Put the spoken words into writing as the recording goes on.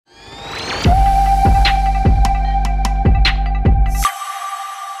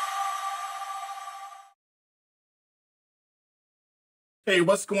Hey,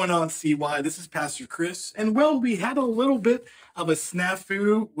 what's going on, CY? This is Pastor Chris. And well, we had a little bit of a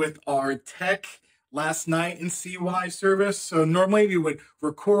snafu with our tech last night in CY service. So normally we would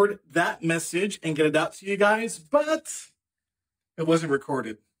record that message and get it out to you guys, but it wasn't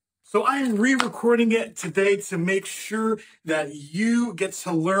recorded. So I am re-recording it today to make sure that you get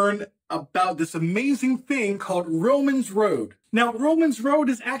to learn about this amazing thing called Romans Road. Now, Romans Road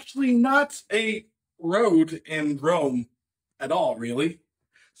is actually not a road in Rome at all, really.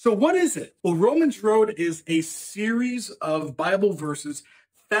 So what is it? Well, Romans Road is a series of Bible verses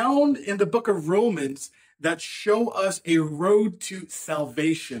found in the book of Romans that show us a road to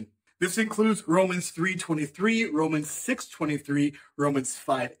salvation. This includes Romans 3:23, Romans 6:23, Romans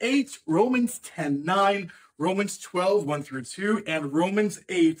 5:8, Romans 10:9, Romans 12:1 through 2, and Romans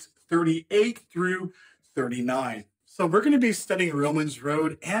 8:38 through 39. So we're going to be studying Romans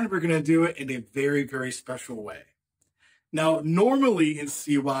Road, and we're going to do it in a very, very special way. Now, normally in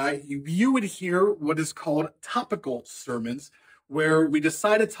CY, you would hear what is called topical sermons, where we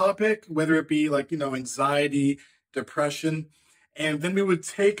decide a topic, whether it be anxiety, depression, and then we would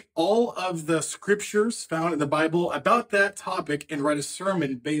take all of the scriptures found in the Bible about that topic and write a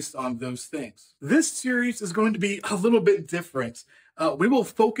sermon based on those things. This series is going to be a little bit different. We will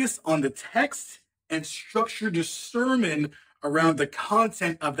focus on the text and structure the sermon around the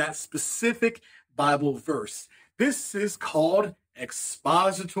content of that specific Bible verse. This is called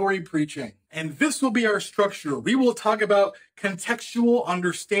expository preaching. And this will be our structure. We will talk about contextual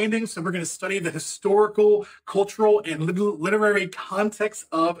understanding. So we're going to study the historical, cultural, and literary context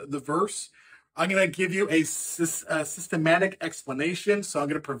of the verse. I'm going to give you a systematic explanation. So I'm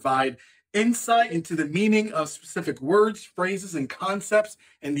going to provide insight into the meaning of specific words, phrases, and concepts.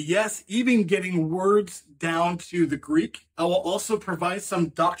 And yes, even getting words down to the Greek. I will also provide some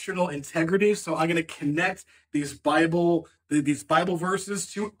doctrinal integrity. So I'm going to connect these Bible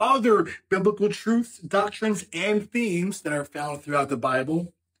verses to other biblical truths, doctrines, and themes that are found throughout the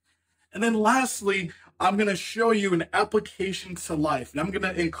Bible. And then lastly, I'm going to show you an application to life. And I'm going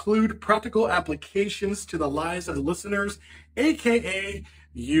to include practical applications to the lives of the listeners, aka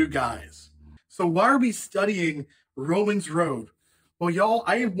you guys. So why are we studying Romans Road? Well, y'all,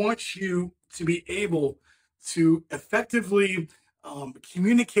 I want you to be able to effectively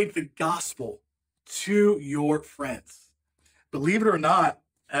communicate the gospel to your friends. Believe it or not,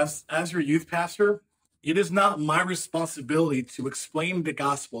 as your youth pastor, it is not my responsibility to explain the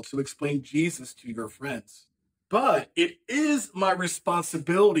gospel, to explain Jesus to your friends. But it is my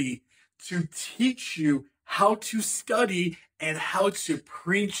responsibility to teach you how to study and how to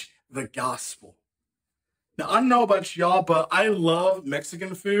preach the gospel. Now, I don't know about y'all, but I love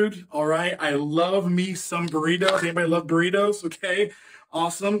Mexican food, all right? I love me some burritos. Anybody love burritos? Okay,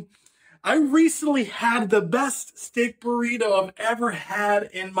 awesome. I recently had the best steak burrito I've ever had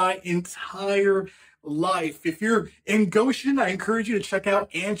in my entire life. If you're in Goshen, I encourage you to check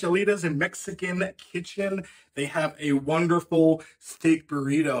out Angelita's in Mexican Kitchen. They have a wonderful steak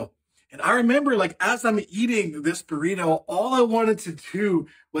burrito. And I remember, as I'm eating this burrito, all I wanted to do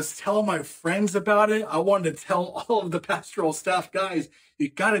was tell my friends about it. I wanted to tell all of the pastoral staff, guys, you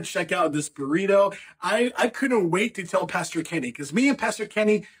got to check out this burrito. I couldn't wait to tell Pastor Kenny, because me and Pastor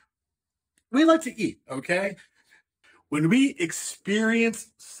Kenny, we like to eat, okay? When we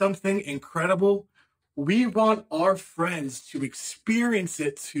experience something incredible, we want our friends to experience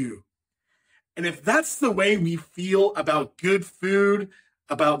it too. And if that's the way we feel about good food,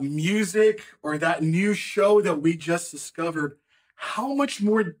 about music, or that new show that we just discovered, how much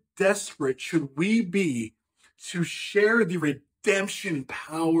more desperate should we be to share the redemption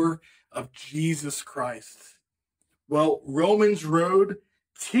power of Jesus Christ? Well, Romans Road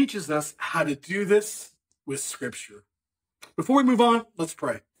teaches us how to do this with Scripture. Before we move on, let's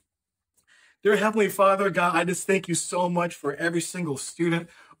pray. Dear Heavenly Father, God, I just thank you so much for every single student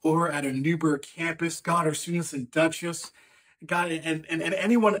over at our Newburgh campus, God, our students in Dutchess, God, and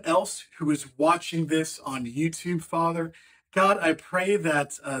anyone else who is watching this on YouTube, Father. God, I pray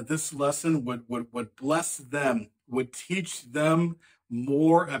that this lesson would bless them, would teach them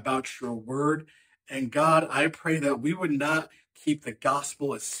more about your word. And God, I pray that we would not keep the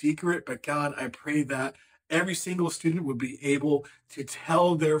gospel a secret, but God, I pray that every single student would be able to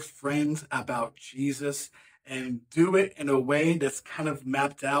tell their friends about Jesus and do it in a way that's kind of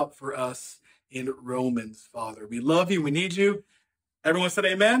mapped out for us in Romans, Father. We love you. We need you. Everyone said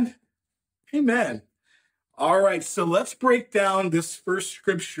amen? Amen. All right, so let's break down this first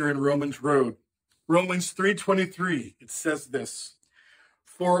scripture in Romans Road. Romans 3:23, it says this: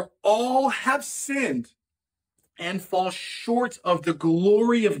 For all have sinned and fall short of the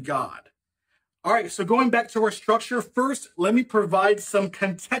glory of God, All right, so going back to our structure, first, let me provide some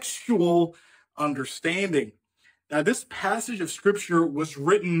contextual understanding. Now, this passage of scripture was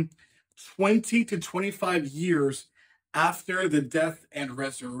written 20 to 25 years after the death and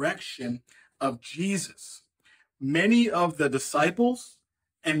resurrection of Jesus. Many of the disciples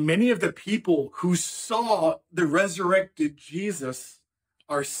and many of the people who saw the resurrected Jesus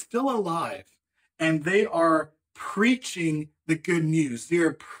are still alive, and they are preaching the good news. They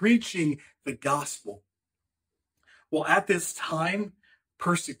are preaching the gospel. Well, at this time,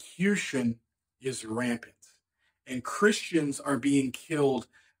 persecution is rampant, and Christians are being killed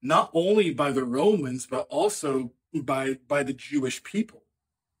not only by the Romans, but also by the Jewish people.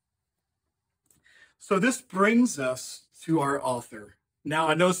 So this brings us to our author. Now,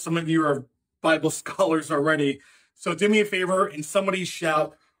 I know some of you are Bible scholars already, so do me a favor and somebody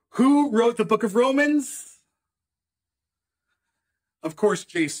shout, who wrote the book of Romans? Of course,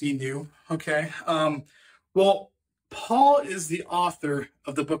 JC knew, okay? Well, Paul is the author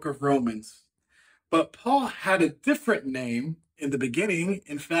of the book of Romans, but Paul had a different name in the beginning.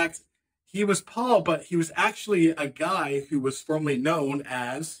 In fact, he was Paul, but he was actually a guy who was formerly known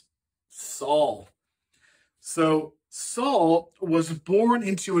as Saul. So Saul was born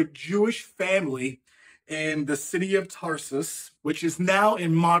into a Jewish family in the city of Tarsus, which is now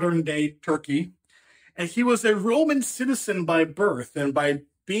in modern day Turkey. And he was a Roman citizen by birth. And by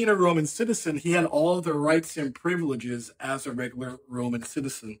being a Roman citizen, he had all the rights and privileges as a regular Roman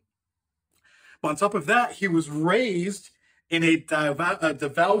citizen. But on top of that, he was raised in a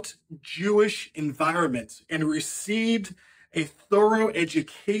devout Jewish environment and received a thorough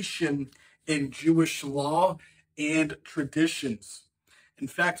education in Jewish law and traditions. In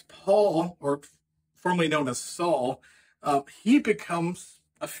fact, Paul, or formerly known as Saul, he becomes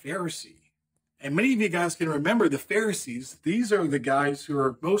a Pharisee. And many of you guys can remember the Pharisees. These are the guys who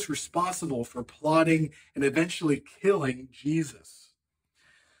are most responsible for plotting and eventually killing Jesus.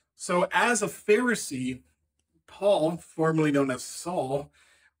 So as a Pharisee, Paul, formerly known as Saul,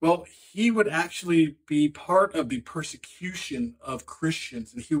 well, he would actually be part of the persecution of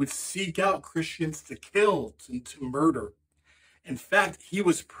Christians, and he would seek out Christians to kill and to murder. In fact, he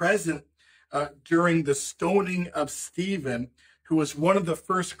was present during the stoning of Stephen, who was one of the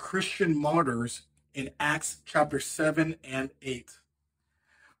first Christian martyrs in Acts chapter 7 and 8.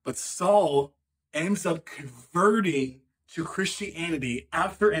 But Saul ends up converting to Christianity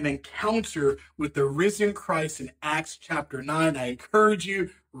after an encounter with the risen Christ in Acts chapter 9. I encourage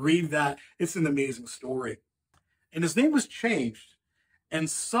you, read that. It's an amazing story. And his name was changed, and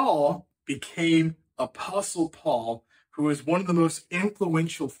Saul became Apostle Paul, who is one of the most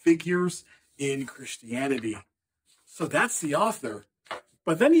influential figures in Christianity. So that's the author.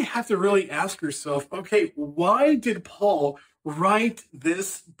 But then you have to really ask yourself, okay, why did Paul write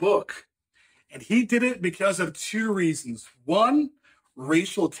this book? And he did it because of two reasons. One,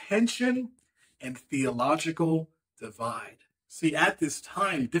 racial tension, and theological divide. See, at this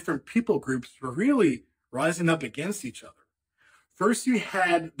time, different people groups were really rising up against each other. First, you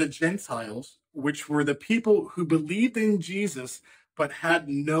had the Gentiles, which were the people who believed in Jesus, but had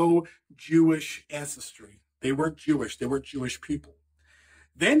no Jewish ancestry. They weren't Jewish. They weren't Jewish people.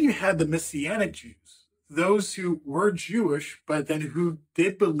 Then you had the Messianic Jews, those who were Jewish, but then who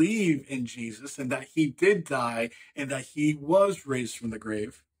did believe in Jesus and that he did die and that he was raised from the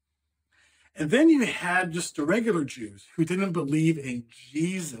grave. And then you had just the regular Jews who didn't believe in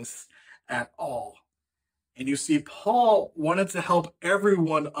Jesus at all. And you see, Paul wanted to help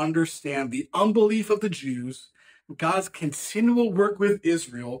everyone understand the unbelief of the Jews, God's continual work with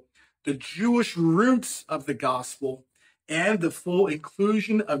Israel, the Jewish roots of the gospel, and the full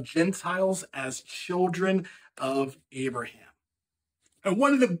inclusion of Gentiles as children of Abraham. And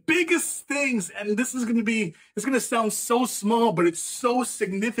one of the biggest things, and this is it's going to sound so small, but it's so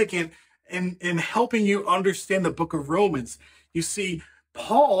significant in helping you understand the book of Romans. You see,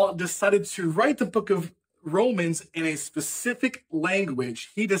 Paul decided to write the book of Romans in a specific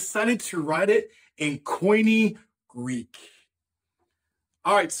language. He decided to write it in Koine Greek.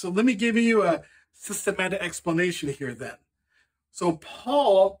 All right, so let me give you a systematic explanation here then. So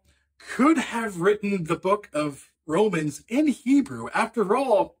Paul could have written the book of Romans in Hebrew. After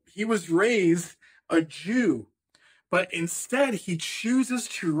all, he was raised a Jew. But instead, he chooses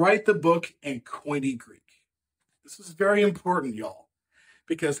to write the book in Koine Greek. This is very important, y'all,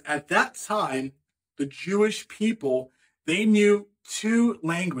 because at that time, the Jewish people, they knew two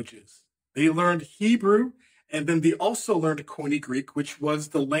languages. They learned Hebrew, and then they also learned Koine Greek, which was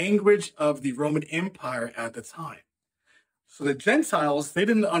the language of the Roman Empire at the time. So the Gentiles, they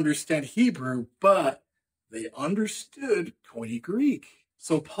didn't understand Hebrew, but they understood Koine Greek.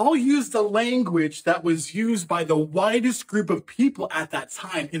 So Paul used the language that was used by the widest group of people at that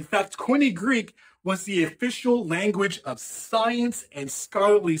time. In fact, Koine Greek was the official language of science and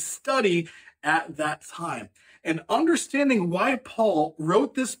scholarly study at that time. And understanding why Paul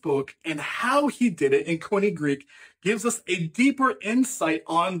wrote this book and how he did it in Koine Greek gives us a deeper insight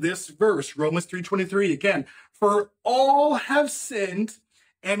on this verse, Romans 3:23 again. For all have sinned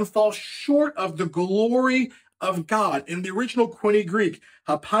and fall short of the glory of God. In the original Koine Greek,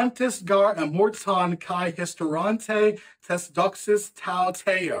 hapantes gar amorton kai historante tes doxis tau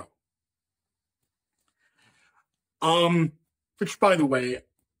teo. Which, by the way,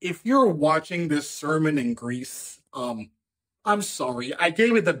 if you're watching this sermon in Greece, I'm sorry, I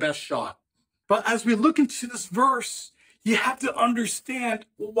gave it the best shot. But as we look into this verse, you have to understand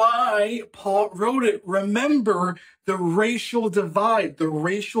why Paul wrote it. Remember the racial divide, the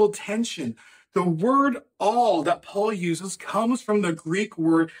racial tension. The word all that Paul uses comes from the Greek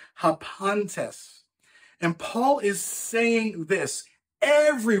word hapantes. And Paul is saying this: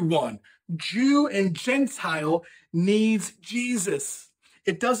 everyone, Jew and Gentile, needs Jesus.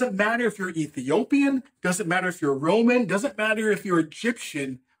 It doesn't matter if you're Ethiopian, doesn't matter if you're Roman, doesn't matter if you're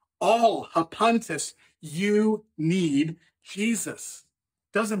Egyptian, all hapantes, you need Jesus.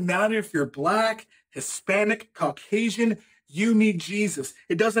 Doesn't matter if you're Black, Hispanic, Caucasian, you need Jesus.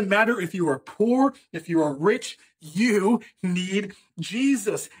 It doesn't matter if you are poor, if you are rich, you need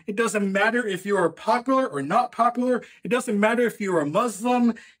Jesus. It doesn't matter if you are popular or not popular. It doesn't matter if you are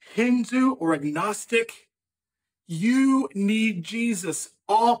Muslim, Hindu, or agnostic. You need Jesus.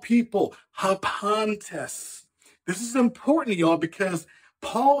 All people, hapantes. This is important, y'all, because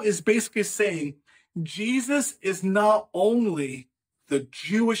Paul is basically saying Jesus is not only the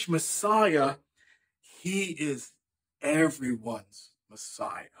Jewish Messiah, he is everyone's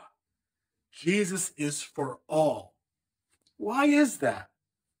Messiah. Jesus is for all. Why is that?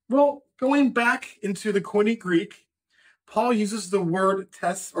 Well, going back into the Koine Greek, Paul uses the word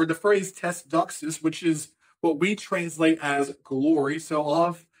tes, or the phrase tes doxis, which is what we translate as glory. So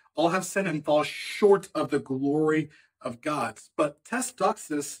all have sinned and fall short of the glory of God. But tes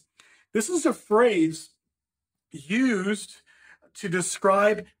doxis, this is a phrase used to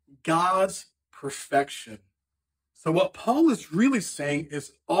describe God's perfection. So what Paul is really saying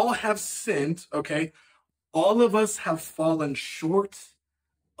is all have sinned, okay? All of us have fallen short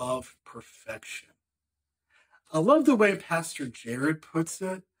of perfection. I love the way Pastor Jared puts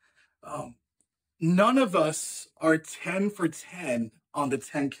it. None of us are 10 for 10 on the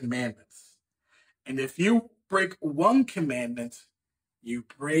 10 commandments. And if you break one commandment, you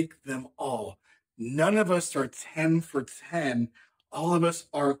break them all. None of us are 10 for 10. All of us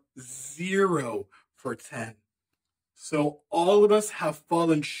are 0 for 10. So all of us have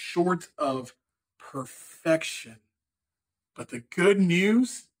fallen short of perfection. But the good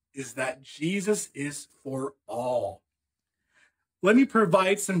news is that Jesus is for all. Let me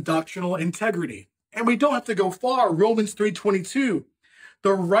provide some doctrinal integrity. And we don't have to go far. Romans 3:22.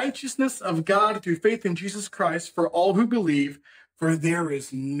 The righteousness of God through faith in Jesus Christ for all who believe, for there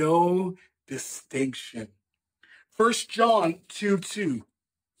is no distinction. 1 John 2:2.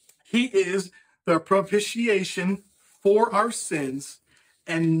 He is the propitiation for our sins,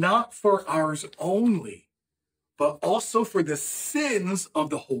 and not for ours only, but also for the sins of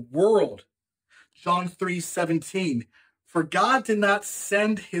the whole world. John 3:17. For God did not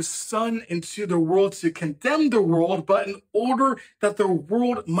send his Son into the world to condemn the world, but in order that the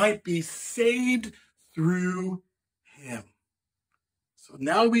world might be saved through him. So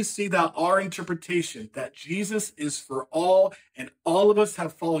now we see that our interpretation, that Jesus is for all and all of us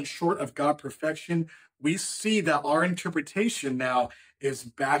have fallen short of God's perfection, we see that our interpretation now is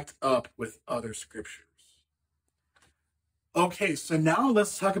backed up with other scriptures. Okay, so now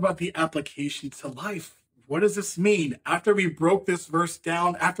let's talk about the application to life. What does this mean? After we broke this verse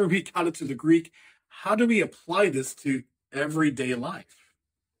down, after we got it to the Greek, how do we apply this to everyday life?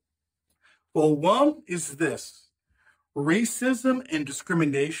 Well, one is this: racism and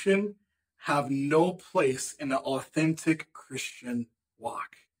discrimination have no place in an authentic Christian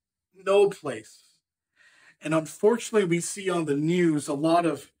walk. No place. And unfortunately, we see on the news a lot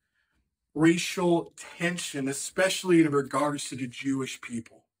of racial tension, especially in regards to the Jewish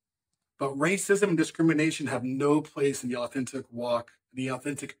people. But racism and discrimination have no place in the authentic walk, the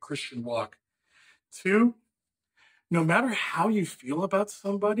authentic Christian walk. Two, no matter how you feel about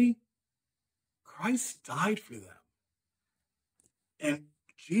somebody, Christ died for them. And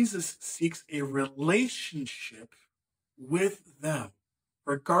Jesus seeks a relationship with them,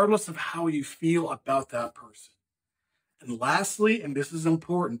 regardless of how you feel about that person. And lastly, and this is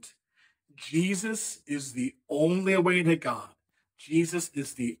important, Jesus is the only way to God. Jesus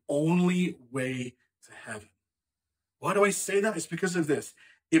is the only way to heaven. Why do I say that? It's because of this.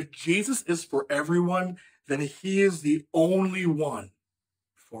 If Jesus is for everyone, then he is the only one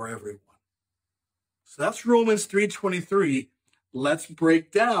for everyone. So that's Romans 3:23. Let's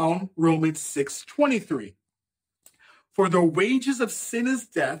break down Romans 6:23. For the wages of sin is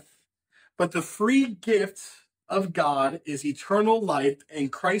death, but the free gift of God is eternal life in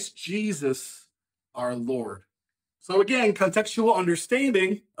Christ Jesus our Lord. So again, contextual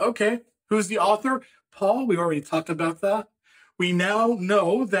understanding. Okay, who's the author? Paul, we already talked about that. We now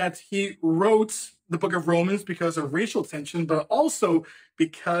know that he wrote the book of Romans because of racial tension, but also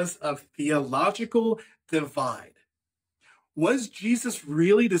because of theological divide. Was Jesus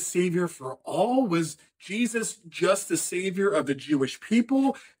really the Savior for all? Was Jesus just the Savior of the Jewish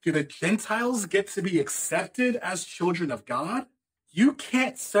people? Do the Gentiles get to be accepted as children of God? You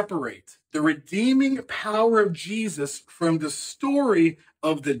can't separate the redeeming power of Jesus from the story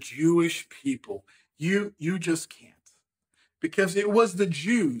of the Jewish people. You just can't. Because it was the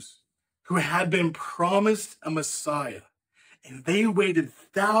Jews who had been promised a Messiah, and they waited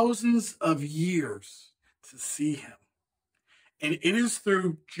thousands of years to see him. And it is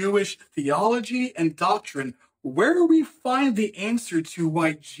through Jewish theology and doctrine where we find the answer to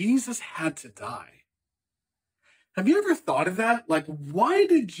why Jesus had to die. Have you ever thought of that? Like, why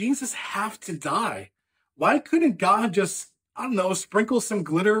did Jesus have to die? Why couldn't God just, I don't know, sprinkle some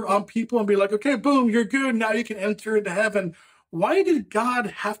glitter on people and be like, okay, boom, you're good. Now you can enter into heaven. Why did God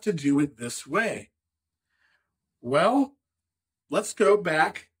have to do it this way? Well, let's go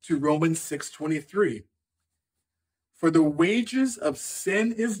back to Romans 6:23. For the wages of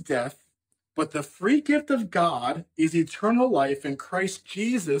sin is death, but the free gift of God is eternal life in Christ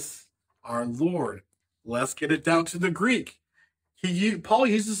Jesus our Lord. Let's get it down to the Greek. Paul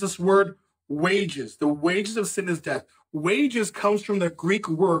uses this word wages. The wages of sin is death. Wages comes from the Greek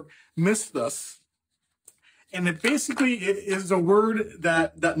word misthos, and it basically is a word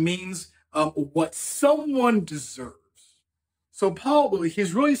that means what someone deserves. So Paul,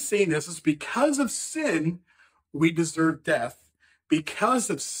 he's really saying this is because of sin, we deserve death. Because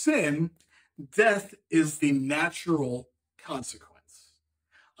of sin, death is the natural consequence.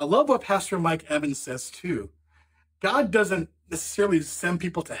 I love what Pastor Mike Evans says too. God doesn't necessarily send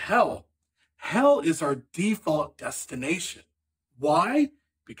people to hell. Hell is our default destination. Why?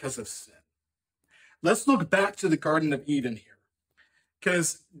 Because of sin. Let's look back to the Garden of Eden here.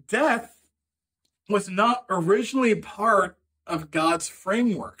 Because death was not originally part of God's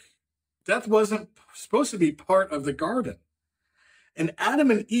framework. Death wasn't supposed to be part of the garden. And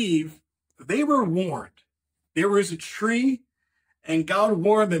Adam and Eve, they were warned. There was a tree, and God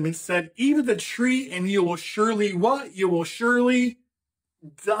warned them and said, eat of the tree and you will surely what? You will surely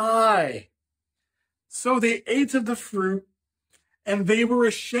die. So they ate of the fruit, and they were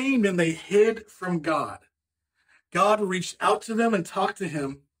ashamed and they hid from God. God reached out to them and talked to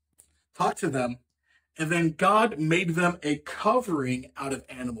them, and then God made them a covering out of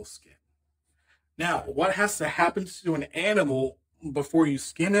animal skin. Now, what has to happen to an animal before you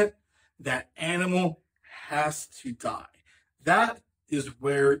skin it? That animal has to die. That is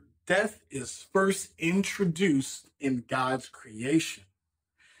where death is first introduced in God's creation.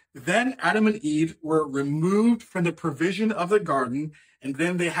 Then Adam and Eve were removed from the provision of the garden, and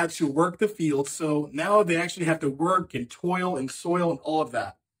then they had to work the field. So now they actually have to work and toil and soil and all of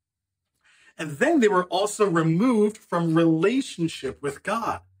that. And then they were also removed from relationship with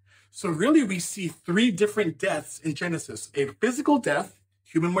God. So really we see three different deaths in Genesis: a physical death,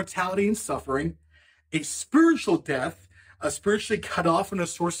 human mortality and suffering; a spiritual death, spiritually cut off from a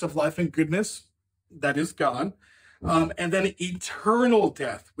source of life and goodness, that is God; and then eternal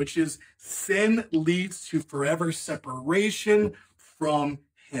death, which is sin leads to forever separation from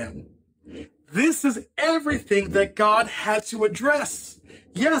him. This is everything that God had to address.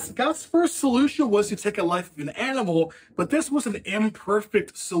 Yes, God's first solution was to take a life of an animal, but this was an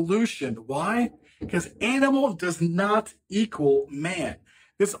imperfect solution. Why? Because animal does not equal man.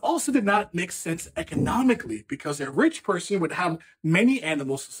 This also did not make sense economically, because a rich person would have many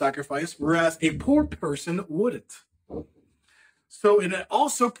animals to sacrifice, whereas a poor person wouldn't. So it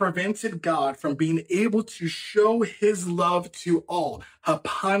also prevented God from being able to show his love to all.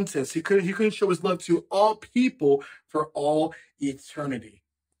 Hapantes. He couldn't show his love to all people for all eternity.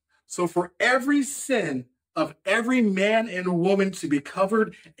 So for every sin of every man and woman to be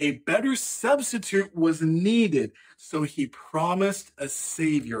covered, a better substitute was needed. So he promised a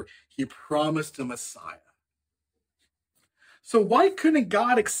savior. He promised a Messiah. So why couldn't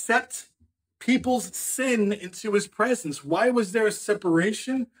God accept people's sin into his presence? Why was there a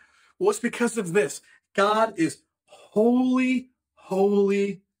separation? Well, it's because of this. God is holy,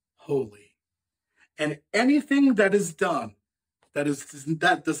 holy, holy. And anything that is done that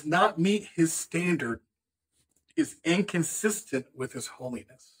does not meet his standard is inconsistent with his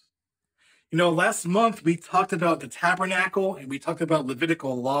holiness. Last month we talked about the tabernacle and we talked about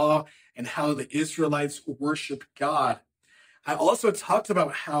Levitical law and how the Israelites worship God. I also talked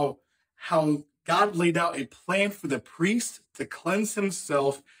about how God laid out a plan for the priest to cleanse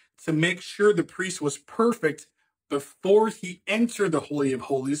himself, to make sure the priest was perfect before he entered the Holy of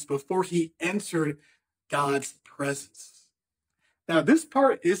Holies, before he entered God's presence. Now, this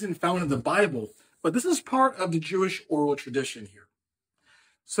part isn't found in the Bible, but this is part of the Jewish oral tradition here.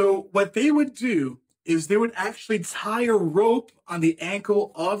 So what they would do is they would actually tie a rope on the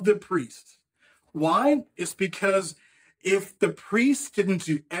ankle of the priest. Why? It's because if the priest didn't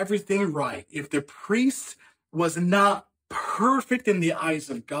do everything right, if the priest was not perfect in the eyes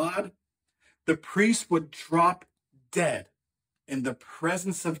of God, the priest would drop dead in the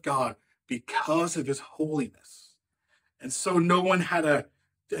presence of God because of his holiness. And so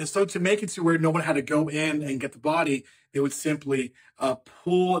to make it to where no one had to go in and get the body, they would simply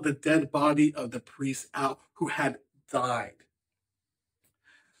pull the dead body of the priest out who had died.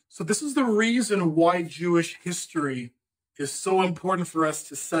 So this is the reason why Jewish history is so important for us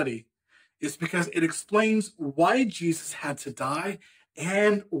to study. It's because it explains why Jesus had to die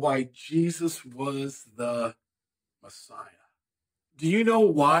and why Jesus was the Messiah. Do you know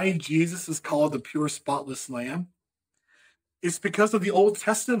why Jesus is called the pure, spotless Lamb? It's because of the Old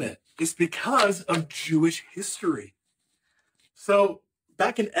Testament. It's because of Jewish history. So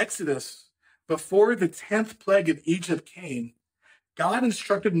back in Exodus, before the 10th plague of Egypt came, God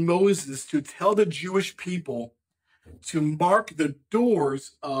instructed Moses to tell the Jewish people to mark the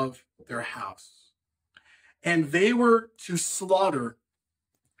doors of their house. And they were to slaughter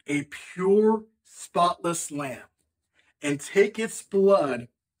a pure, spotless lamb and take its blood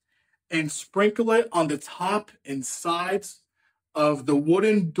and sprinkle it on the top and sides of the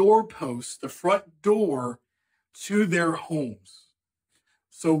wooden doorposts, the front door to their homes.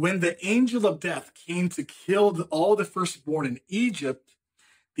 So when the angel of death came to kill all the firstborn in Egypt,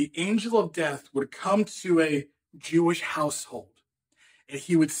 the angel of death would come to a Jewish household and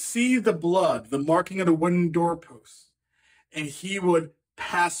he would see the blood, the marking of the wooden doorposts, and he would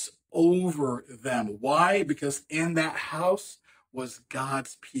pass over them. Why? Because in that house was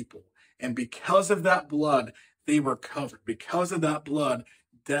God's people. And because of that blood, they were covered. Because of that blood,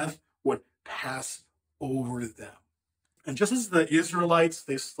 death would pass over them. And just as the Israelites,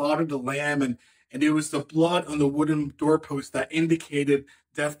 they slaughtered the lamb and it was the blood on the wooden doorpost that indicated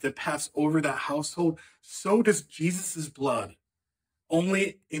death to pass over that household, so does Jesus' blood.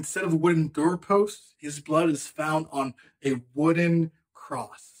 Only instead of wooden doorposts, his blood is found on a wooden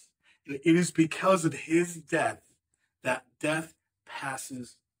cross. And it is because of his death that death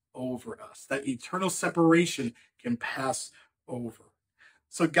passes over us, that eternal separation can pass over.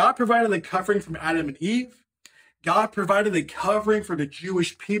 So God provided a covering from Adam and Eve. God provided a covering for the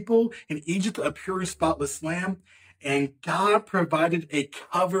Jewish people in Egypt, a pure and spotless lamb. And God provided a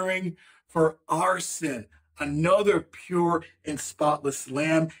covering for our sin, another pure and spotless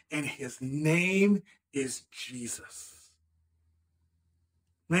lamb, and his name is Jesus.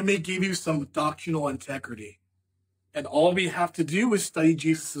 Let me give you some doctrinal integrity. And all we have to do is study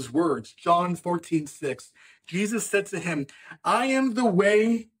Jesus' words. John 14:6. Jesus said to him, I am the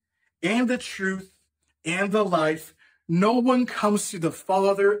way and the truth and the life. No one comes to the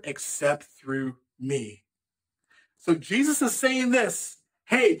Father except through me. So Jesus is saying this,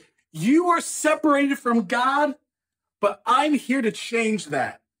 hey, you are separated from God, but I'm here to change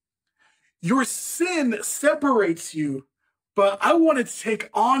that. Your sin separates you, but I want to take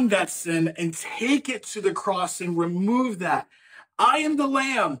on that sin and take it to the cross and remove that. I am the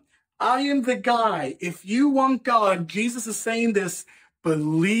Lamb. I am the guy. If you want God, Jesus is saying this,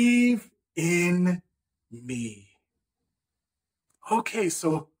 believe in me. Okay,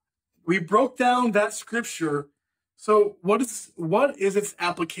 so we broke down that scripture. So what is its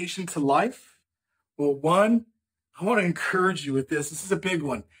application to life? Well, one, I want to encourage you with this. This is a big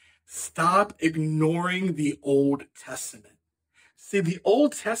one. Stop ignoring the Old Testament. See, the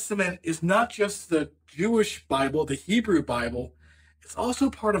Old Testament is not just the Jewish Bible, the Hebrew Bible. It's also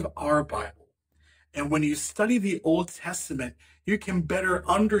part of our Bible. And when you study the Old Testament, you can better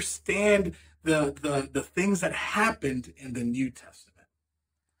understand the things that happened in the New Testament.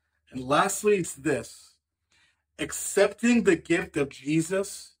 And lastly, it's this. Accepting the gift of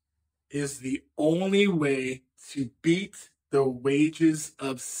Jesus is the only way to beat the wages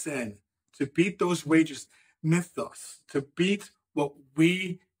of sin, to beat those wages, mythos, to beat what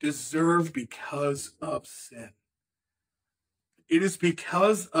we deserve because of sin. It is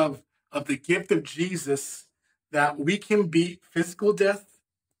because of the gift of Jesus that we can beat physical death,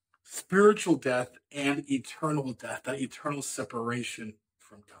 spiritual death, and eternal death, that eternal separation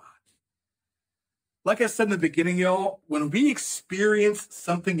from God. Like I said in the beginning, y'all, when we experience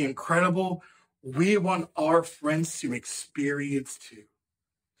something incredible, we want our friends to experience too.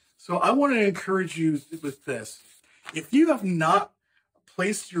 So I want to encourage you with this. If you have not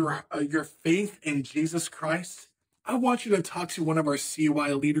placed your faith in Jesus Christ, I want you to talk to one of our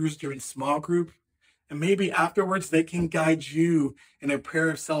CY leaders during small group, and maybe afterwards they can guide you in a prayer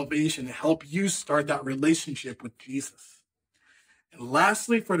of salvation to help you start that relationship with Jesus. And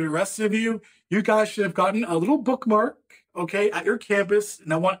lastly, for the rest of you, you guys should have gotten a little bookmark, okay, at your campus.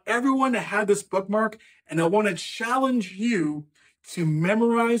 And I want everyone to have this bookmark, and I want to challenge you to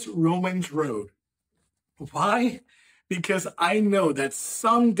memorize Romans Road. Why? Because I know that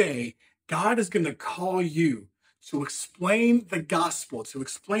someday God is going to call you to explain the gospel, to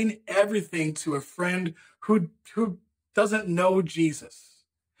explain everything to a friend who doesn't know Jesus.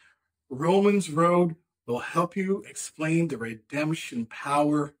 Romans Road will help you explain the redemption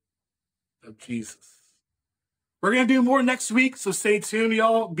power of Jesus. We're going to do more next week, so stay tuned,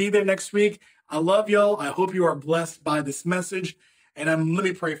 y'all. Be there next week. I love y'all. I hope you are blessed by this message. And let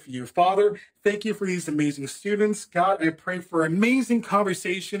me pray for you. Father, thank you for these amazing students. God, I pray for amazing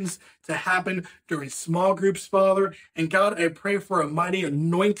conversations to happen during small groups, Father. And God, I pray for a mighty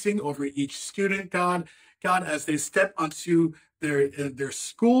anointing over each student, God. God, as they step onto their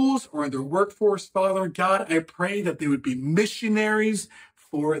schools or in their workforce, Father, God, I pray that they would be missionaries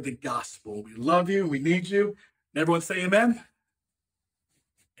for the gospel. We love you. We need you. And everyone say amen.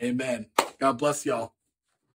 Amen. God bless y'all.